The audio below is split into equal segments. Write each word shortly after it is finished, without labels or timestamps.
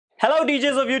Hello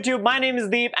DJs of YouTube, my name is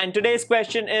Deep and today's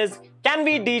question is, can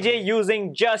we DJ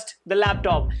using just the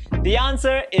laptop? The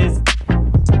answer is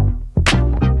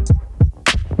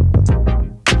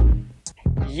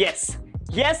yes.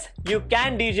 Yes, you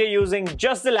can DJ using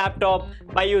just the laptop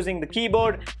by using the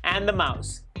keyboard and the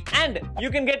mouse. And you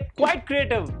can get quite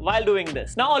creative while doing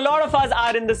this. Now, a lot of us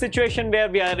are in the situation where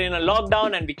we are in a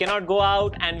lockdown and we cannot go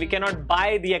out and we cannot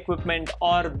buy the equipment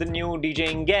or the new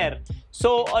DJing gear.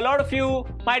 So a lot of you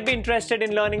might be interested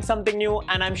in learning something new,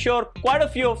 and I'm sure quite a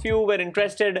few of you were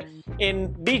interested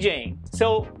in DJing.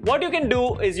 So what you can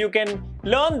do is you can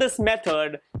learn this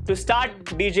method to start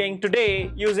DJing today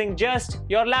using just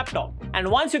your laptop. And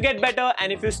once you get better,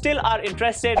 and if you still are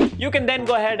interested, you can then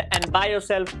go ahead and buy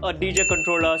yourself a DJ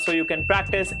controller so you can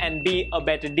practice and be a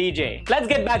better DJ. Let's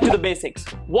get back to the basics.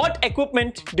 What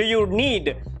equipment do you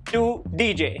need to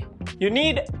DJ? You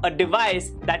need a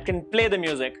device that can play the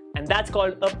music, and that's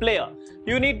called a player.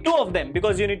 You need two of them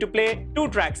because you need to play two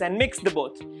tracks and mix the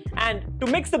both. And to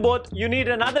mix the both, you need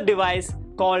another device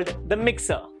called the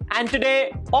mixer. And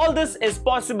today, all this is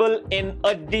possible in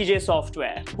a DJ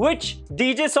software. Which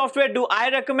DJ software do I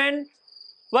recommend?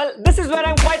 Well, this is where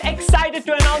I'm quite excited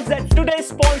to announce that today's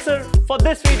sponsor for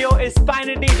this video is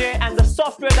Pioneer DJ, and the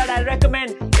software that I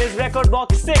recommend is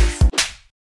Rekordbox 6.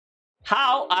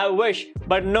 How I wish,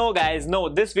 but no guys, no,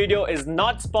 this video is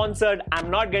not sponsored. I'm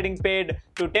not getting paid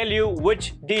to tell you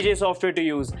which DJ software to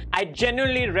use. I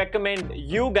genuinely recommend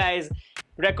you guys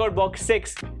Rekordbox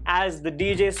 6 as the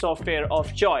DJ software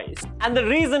of choice. And the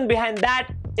reason behind that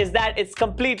is that it's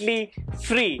completely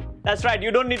free. That's right,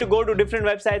 you don't need to go to different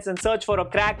websites and search for a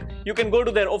crack. You can go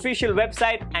to their official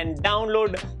website and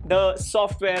download the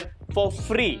software for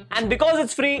free. And because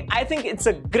it's free, I think it's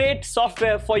a great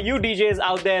software for you DJs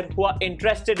out there who are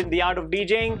interested in the art of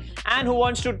DJing and who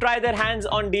wants to try their hands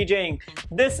on DJing.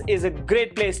 This is a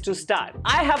great place to start.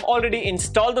 I have already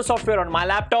installed the software on my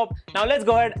laptop. Now let's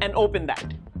go ahead and open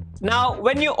that. Now,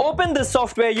 when you open this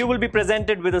software, you will be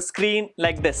presented with a screen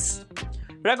like this.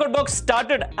 Rekordbox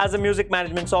started as a music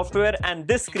management software, and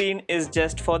this screen is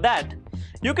just for that.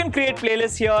 You can create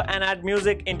playlists here and add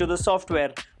music into the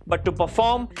software, but to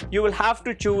perform, you will have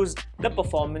to choose the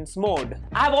performance mode.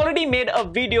 I have already made a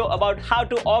video about how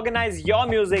to organize your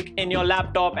music in your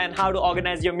laptop and how to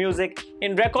organize your music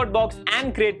in Rekordbox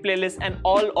and create playlists and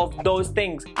all of those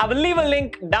things. I will leave a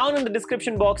link down in the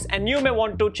description box and you may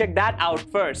want to check that out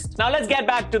first. Now let's get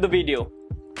back to the video.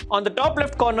 On the top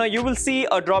left corner, you will see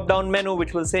a drop-down menu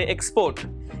which will say Export.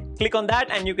 Click on that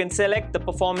and you can select the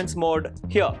performance mode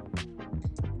here.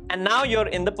 And now you're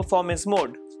in the performance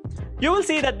mode. You will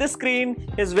see that this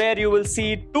screen is where you will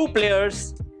see two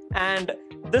players, and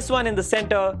this one in the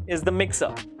center is the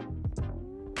mixer.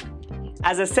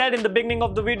 As I said in the beginning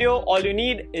of the video, all you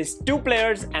need is two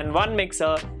players and one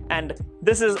mixer, and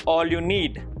this is all you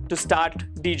need to start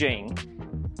DJing.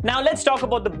 Now let's talk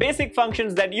about the basic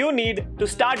functions that you need to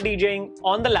start DJing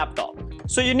on the laptop.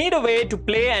 So you need a way to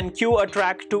play and cue a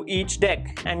track to each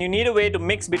deck, and you need a way to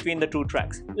mix between the two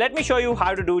tracks. Let me show you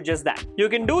how to do just that. You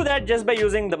can do that just by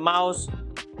using the mouse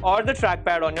or the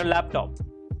trackpad on your laptop,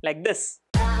 like this.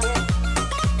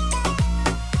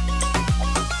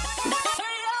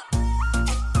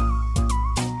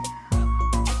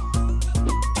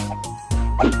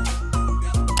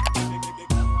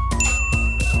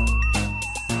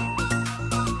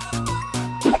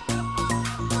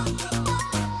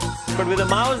 But with a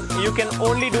mouse, you can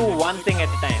only do one thing at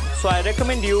a time. So I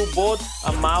recommend you both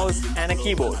a mouse and a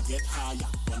keyboard.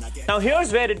 Now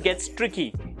here's where it gets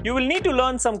tricky. You will need to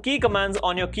learn some key commands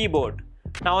on your keyboard.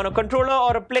 Now on a controller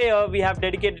or a player, we have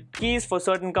dedicated keys for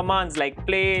certain commands like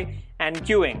play and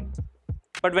queuing.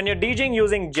 But when you're DJing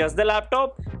using just the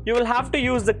laptop, you will have to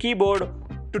use the keyboard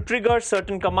to trigger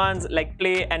certain commands like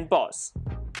play and pause.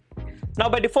 Now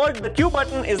by default, the cue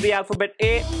button is the alphabet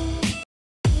A,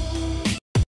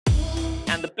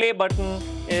 and the play button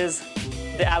is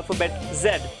the alphabet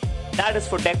Z. That is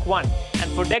for deck 1.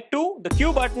 And for deck 2, the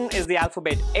cue button is the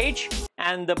alphabet H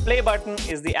and the play button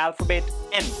is the alphabet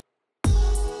N.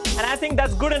 And I think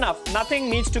that's good enough. Nothing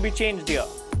needs to be changed here.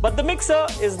 But the mixer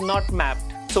is not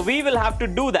mapped, so we will have to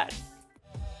do that.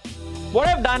 What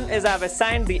I've done is I've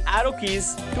assigned the arrow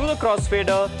keys to the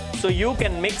CROSSFADE so you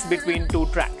can mix between two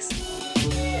tracks.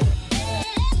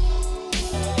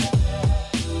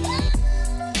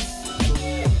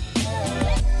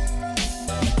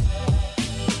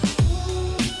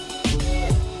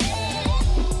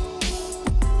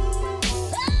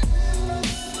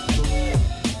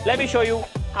 Let me show you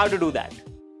how to do that.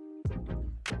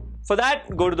 For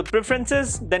that, go to the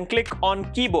preferences, then click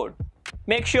on keyboard.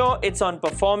 Make sure it's on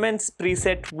performance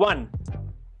preset 1.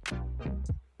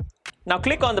 Now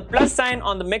click on the plus sign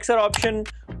on the mixer option,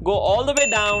 go all the way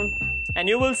down, and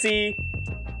you will see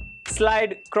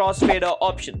slide crossfader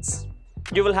options.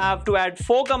 You will have to add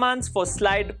 4 commands for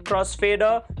slide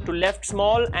crossfader to left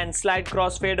small and slide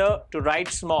crossfader to right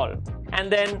small,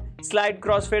 and then slide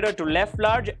crossfader to left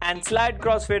large and slide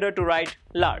crossfader to right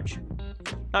large.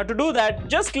 Now to do that,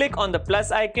 just click on the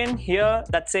plus icon here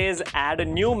that says add a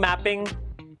new mapping,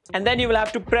 and then you will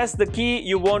have to press the key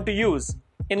you want to use.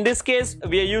 In this case,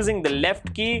 we are using the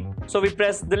left key, so we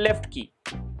press the left key.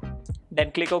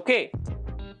 Then click OK.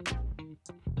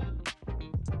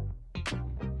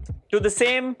 Do the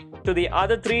same to the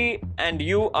other 3 and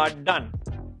you are done.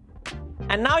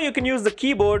 And now you can use the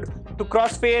keyboard to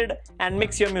crossfade and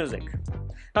mix your music.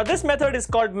 Now this method is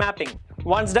called mapping.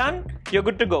 Once done, you're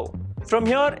good to go. From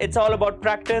here, it's all about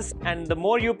practice, and the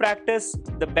more you practice,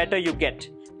 the better you get.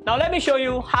 Now let me show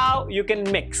you how you can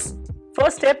mix.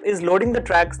 First step is loading the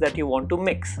tracks that you want to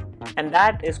mix, and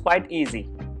that is quite easy.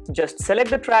 Just select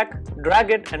the track,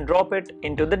 drag it and drop it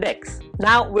into the decks.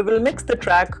 Now we will mix the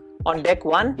track on deck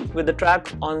 1 with the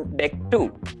track on deck 2.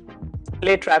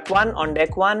 Play track 1 on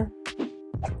deck 1.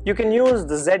 You can use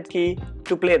the Z key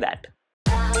to play that.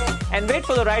 And wait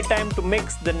for the right time to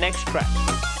mix the next track.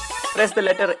 Press the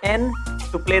letter N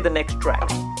to play the next track.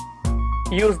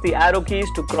 Use the arrow keys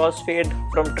to crossfade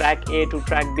from track A to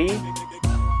track B.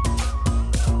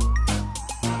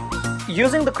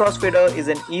 Using the crossfader is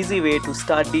an easy way to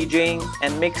start DJing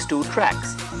and mix 2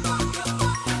 tracks.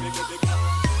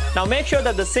 Now make sure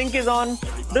that the sync is on.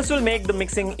 This will make the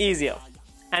mixing easier.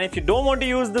 And if you don't want to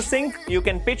use the sync, you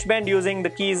can pitch bend using the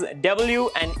keys W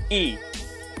and E.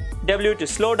 W to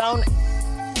slow down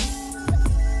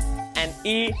and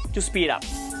E to speed up.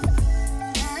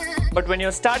 But when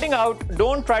you're starting out,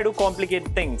 don't try to complicate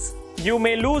things. You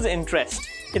may lose interest.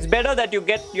 It's better that you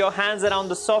get your hands around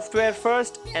the software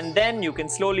first, and then you can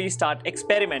slowly start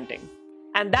experimenting.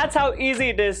 And that's how easy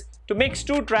it is to mix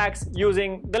 2 tracks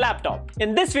using the laptop.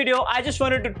 In this video, I just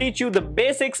wanted to teach you the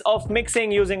basics of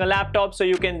mixing using a laptop, so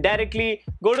you can directly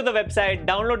go to the website,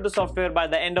 download the software by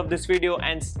the end of this video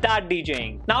and start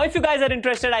DJing. Now if you guys are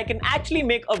interested, I can actually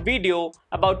make a video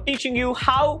about teaching you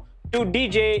how to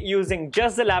DJ using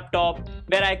just the laptop,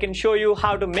 where I can show you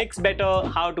how to mix better,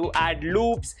 how to add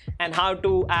loops, and how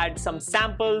to add some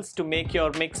samples to make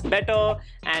your mix better,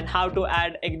 and how to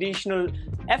add additional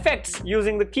effects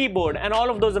using the keyboard and all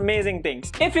of those amazing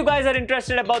things. If you guys are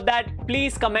interested about that,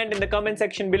 please comment in the comment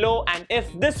section below, and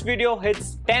if this video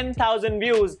hits 10,000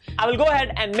 views, I will go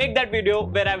ahead and make that video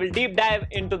where I will deep dive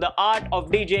into the art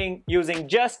of DJing using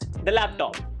just the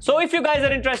laptop. So if you guys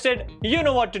are interested, you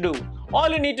know what to do. All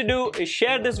you need to do is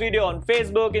share this video on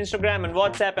Facebook, Instagram and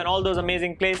WhatsApp and all those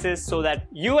amazing places, so that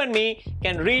you and me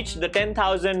can reach the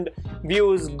 10,000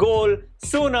 views goal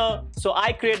sooner, so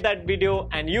I create that video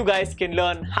and you guys can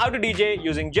learn how to DJ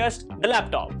using just the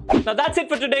laptop. Now that's it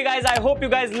for today, guys. I hope you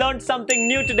guys learned something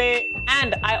new today,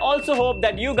 and I also hope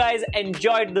that you guys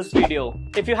enjoyed this video.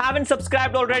 If you haven't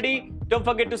subscribed already, don't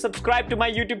forget to subscribe to my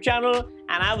YouTube channel,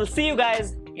 and I will see you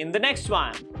guys in the next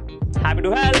one. Happy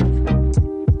to help.